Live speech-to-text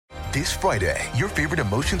This Friday, your favorite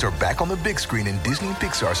emotions are back on the big screen in Disney and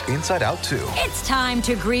Pixar's Inside Out 2. It's time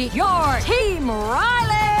to greet your Team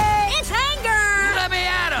Riley. It's anger. Let me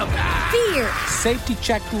at him. Fear. Safety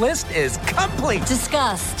checklist is complete.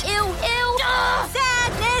 Disgust. Ew.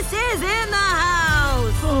 Sadness is in the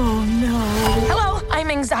house. Oh, no. Hello, I'm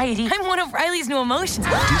anxiety. I'm one of Riley's new emotions.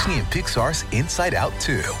 Disney and Pixar's Inside Out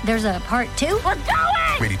 2. There's a part 2? We're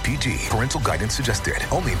going! Rated PG. Parental guidance suggested.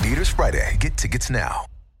 Only in theaters Friday. Get tickets now.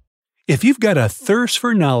 If you've got a thirst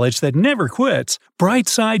for knowledge that never quits,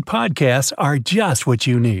 Brightside Podcasts are just what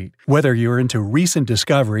you need. Whether you're into recent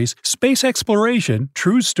discoveries, space exploration,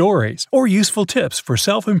 true stories, or useful tips for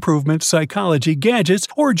self-improvement, psychology, gadgets,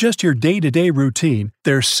 or just your day-to-day routine,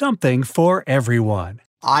 there's something for everyone.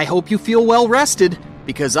 I hope you feel well rested,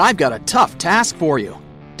 because I've got a tough task for you.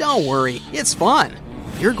 Don't worry, it's fun.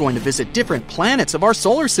 You're going to visit different planets of our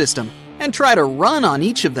solar system and try to run on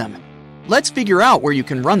each of them. Let's figure out where you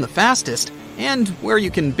can run the fastest and where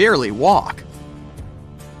you can barely walk.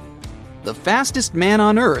 The fastest man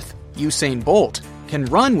on Earth, Usain Bolt, can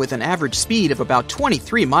run with an average speed of about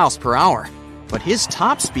 23 miles per hour, but his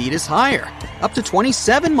top speed is higher, up to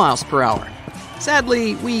 27 miles per hour.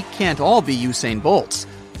 Sadly, we can't all be Usain Bolts.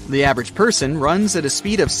 The average person runs at a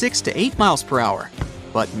speed of 6 to 8 miles per hour.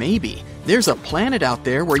 But maybe there's a planet out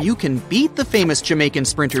there where you can beat the famous Jamaican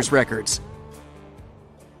sprinters' records.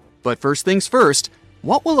 But first things first,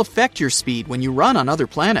 what will affect your speed when you run on other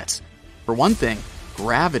planets? For one thing,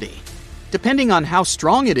 gravity. Depending on how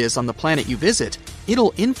strong it is on the planet you visit,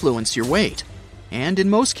 it'll influence your weight. And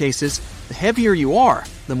in most cases, the heavier you are,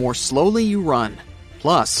 the more slowly you run.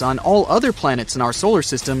 Plus, on all other planets in our solar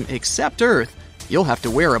system except Earth, you'll have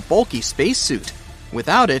to wear a bulky spacesuit.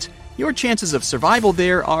 Without it, your chances of survival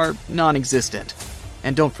there are non-existent.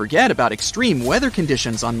 And don't forget about extreme weather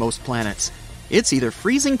conditions on most planets. It's either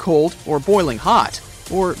freezing cold or boiling hot,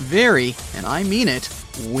 or very, and I mean it,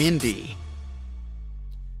 windy.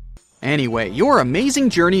 Anyway, your amazing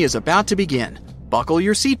journey is about to begin. Buckle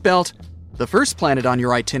your seatbelt. The first planet on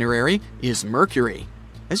your itinerary is Mercury.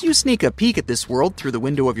 As you sneak a peek at this world through the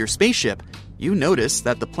window of your spaceship, you notice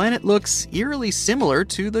that the planet looks eerily similar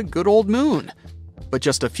to the good old moon. But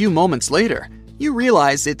just a few moments later, you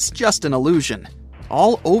realize it's just an illusion.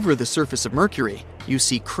 All over the surface of Mercury, you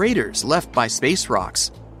see craters left by space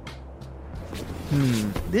rocks.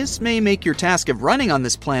 This may make your task of running on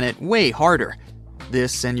this planet way harder.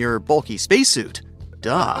 This and your bulky spacesuit.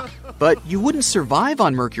 Duh. But you wouldn't survive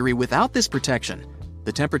on Mercury without this protection.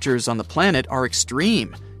 The temperatures on the planet are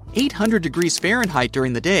extreme. 800 degrees Fahrenheit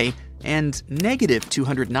during the day and negative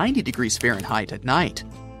 290 degrees Fahrenheit at night.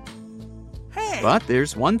 But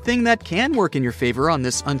there's one thing that can work in your favor on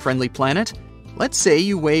this unfriendly planet. Let's say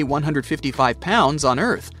you weigh 155 pounds on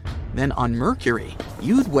Earth. Then on Mercury,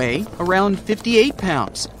 you'd weigh around 58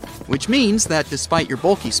 pounds, which means that despite your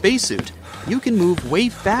bulky spacesuit, you can move way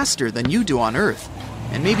faster than you do on Earth.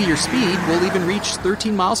 And maybe your speed will even reach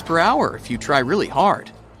 13 miles per hour if you try really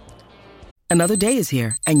hard. Another day is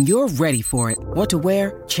here, and you're ready for it. What to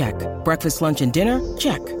wear? Check. Breakfast, lunch, and dinner?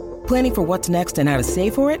 Check. Planning for what's next and how to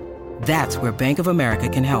save for it? That's where Bank of America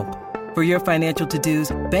can help. For your financial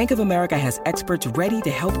to-dos, Bank of America has experts ready to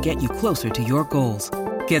help get you closer to your goals.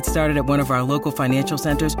 Get started at one of our local financial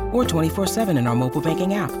centers or 24/7 in our mobile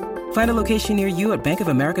banking app. Find a location near you at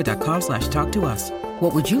bankofamerica.com/talktous.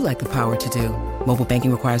 What would you like the power to do? Mobile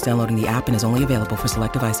banking requires downloading the app and is only available for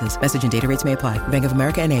select devices. Message and data rates may apply. Bank of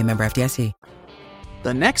America N.A., member FDIC.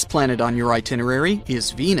 The next planet on your itinerary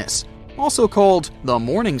is Venus, also called the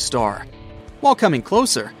Morning Star. While coming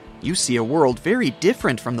closer, you see a world very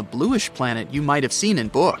different from the bluish planet you might have seen in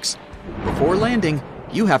books. Before landing,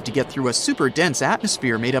 you have to get through a super dense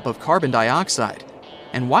atmosphere made up of carbon dioxide.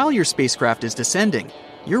 And while your spacecraft is descending,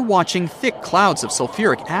 you're watching thick clouds of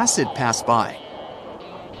sulfuric acid pass by.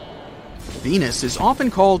 Venus is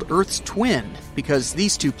often called Earth's twin because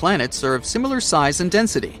these two planets are of similar size and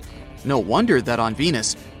density. No wonder that on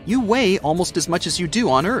Venus, you weigh almost as much as you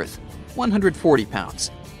do on Earth, 140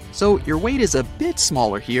 pounds. So your weight is a bit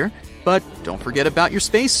smaller here, but don't forget about your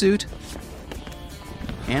spacesuit.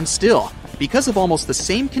 And still, because of almost the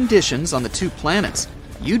same conditions on the two planets,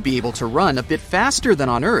 you'd be able to run a bit faster than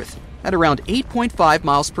on Earth, at around 8.5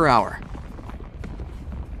 miles per hour.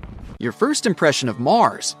 Your first impression of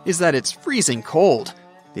Mars is that it's freezing cold.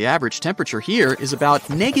 The average temperature here is about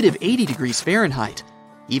negative 80 degrees Fahrenheit.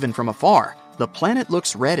 Even from afar, the planet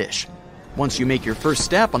looks reddish. Once you make your first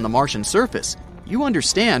step on the Martian surface, you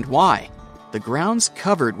understand why. The ground's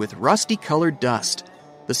covered with rusty-colored dust.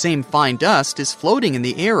 The same fine dust is floating in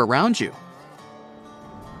the air around you.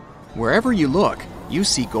 Wherever you look, you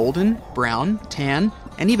see golden, brown, tan,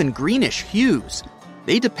 and even greenish hues.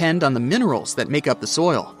 They depend on the minerals that make up the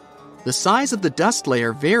soil. The size of the dust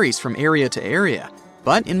layer varies from area to area,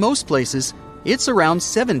 but in most places, it's around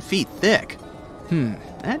 7 feet thick.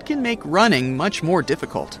 That can make running much more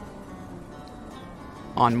difficult.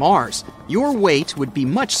 On Mars, your weight would be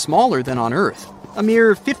much smaller than on Earth, a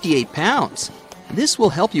mere 58 pounds. This will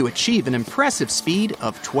help you achieve an impressive speed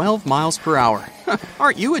of 12 miles per hour.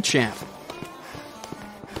 Aren't you a champ?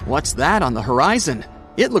 What's that on the horizon?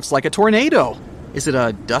 It looks like a tornado. Is it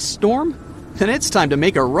a dust storm? Then it's time to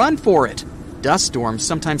make a run for it. Dust storms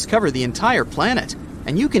sometimes cover the entire planet,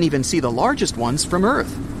 and you can even see the largest ones from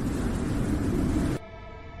Earth.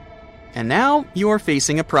 And now you're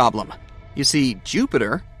facing a problem. You see,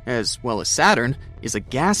 Jupiter, as well as Saturn, is a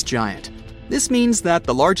gas giant. This means that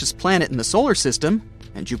the largest planet in the solar system,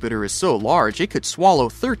 and Jupiter is so large it could swallow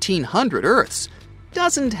 1,300 Earths,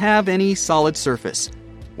 doesn't have any solid surface.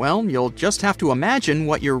 Well, you'll just have to imagine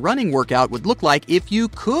what your running workout would look like if you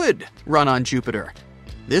could run on Jupiter.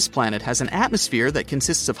 This planet has an atmosphere that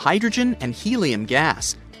consists of hydrogen and helium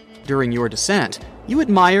gas. During your descent, you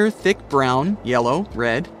admire thick brown, yellow,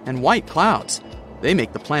 red, and white clouds. They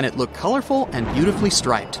make the planet look colorful and beautifully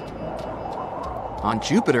striped. On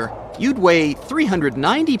Jupiter, you'd weigh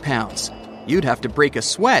 390 pounds. You'd have to break a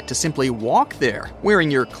sweat to simply walk there, wearing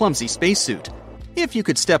your clumsy spacesuit. If you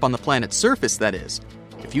could step on the planet's surface, that is.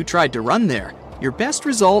 If you tried to run there, your best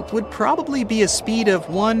result would probably be a speed of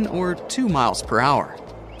 1 or 2 miles per hour.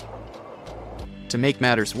 To make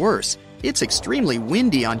matters worse, it's extremely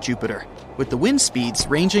windy on Jupiter, with the wind speeds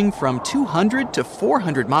ranging from 200 to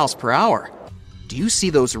 400 miles per hour. Do you see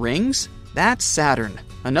those rings? That's Saturn,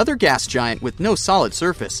 another gas giant with no solid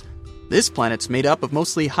surface. This planet's made up of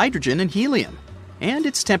mostly hydrogen and helium, and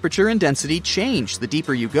its temperature and density change the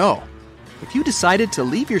deeper you go. If you decided to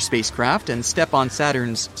leave your spacecraft and step on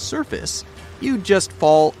Saturn's surface, you'd just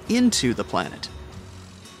fall into the planet.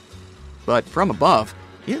 But from above,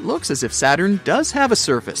 it looks as if Saturn does have a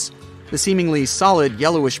surface. The seemingly solid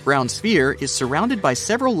yellowish-brown sphere is surrounded by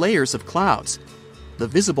several layers of clouds. The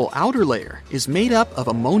visible outer layer is made up of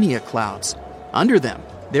ammonia clouds. Under them,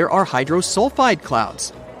 there are hydrosulfide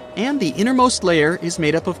clouds, and the innermost layer is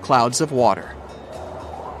made up of clouds of water.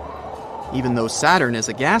 Even though Saturn is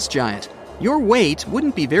a gas giant, your weight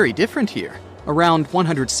wouldn't be very different here, around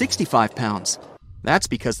 165 pounds. That's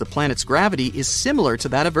because the planet's gravity is similar to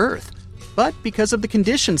that of Earth. But because of the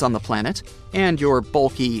conditions on the planet, and your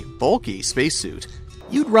bulky spacesuit,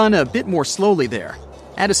 you'd run a bit more slowly there,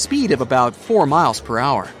 at a speed of about 4 miles per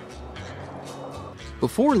hour.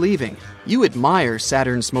 Before leaving, you admire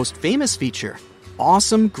Saturn's most famous feature,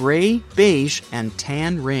 awesome gray, beige, and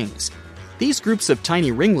tan rings. These groups of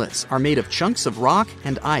tiny ringlets are made of chunks of rock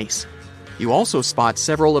and ice. You also spot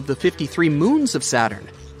several of the 53 moons of Saturn.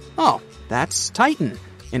 Oh, that's Titan,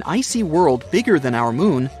 an icy world bigger than our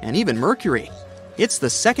moon and even Mercury. It's the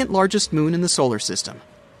second largest moon in the solar system.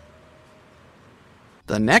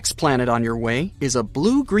 The next planet on your way is a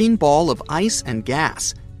blue-green ball of ice and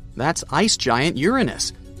gas. That's ice giant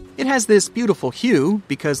Uranus. It has this beautiful hue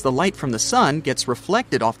because the light from the sun gets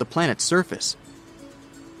reflected off the planet's surface.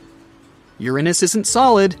 Uranus isn't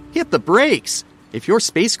solid. Hit the brakes! If your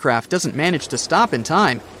spacecraft doesn't manage to stop in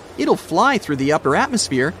time, it'll fly through the upper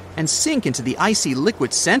atmosphere and sink into the icy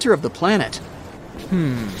liquid center of the planet.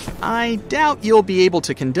 I doubt you'll be able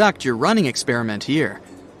to conduct your running experiment here.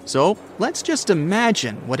 So let's just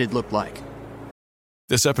imagine what it'd look like.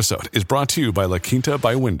 This episode is brought to you by La Quinta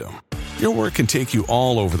by Wyndham. Your work can take you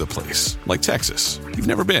all over the place, like Texas. You've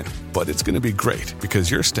never been, but it's going to be great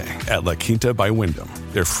because you're staying at La Quinta by Wyndham.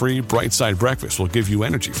 Their free Bright Side breakfast will give you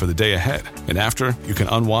energy for the day ahead. And after, you can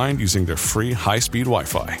unwind using their free high-speed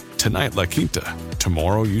Wi-Fi. Tonight, La Quinta.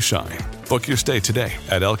 Tomorrow, you shine. Book your stay today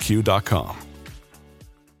at LQ.com.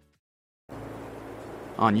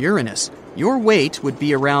 On Uranus, your weight would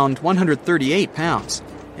be around 138 pounds.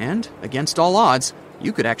 And, against all odds,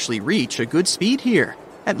 you could actually reach a good speed here.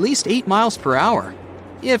 At least 8 miles per hour.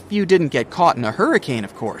 If you didn't get caught in a hurricane,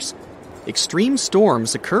 of course. Extreme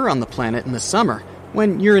storms occur on the planet in the summer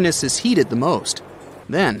when Uranus is heated the most.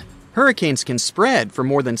 Then, hurricanes can spread for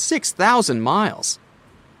more than 6,000 miles.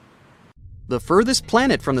 The furthest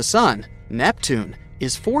planet from the Sun, Neptune,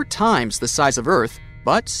 is 4 times the size of Earth,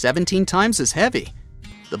 but 17 times as heavy.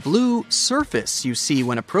 The blue surface you see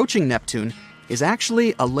when approaching Neptune is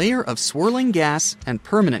actually a layer of swirling gas and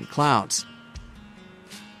permanent clouds.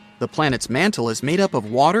 The planet's mantle is made up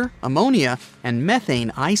of water, ammonia, and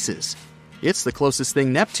methane ices. It's the closest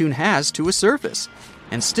thing Neptune has to a surface.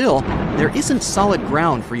 And still, there isn't solid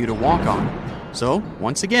ground for you to walk on. So,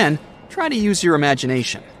 once again, try to use your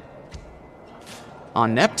imagination.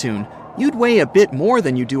 On Neptune, you'd weigh a bit more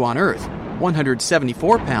than you do on Earth.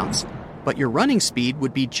 174 pounds, but your running speed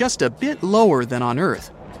would be just a bit lower than on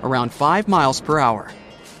Earth, around 5 miles per hour.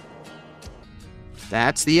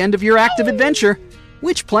 That's the end of your active adventure.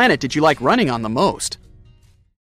 Which planet did you like running on the most?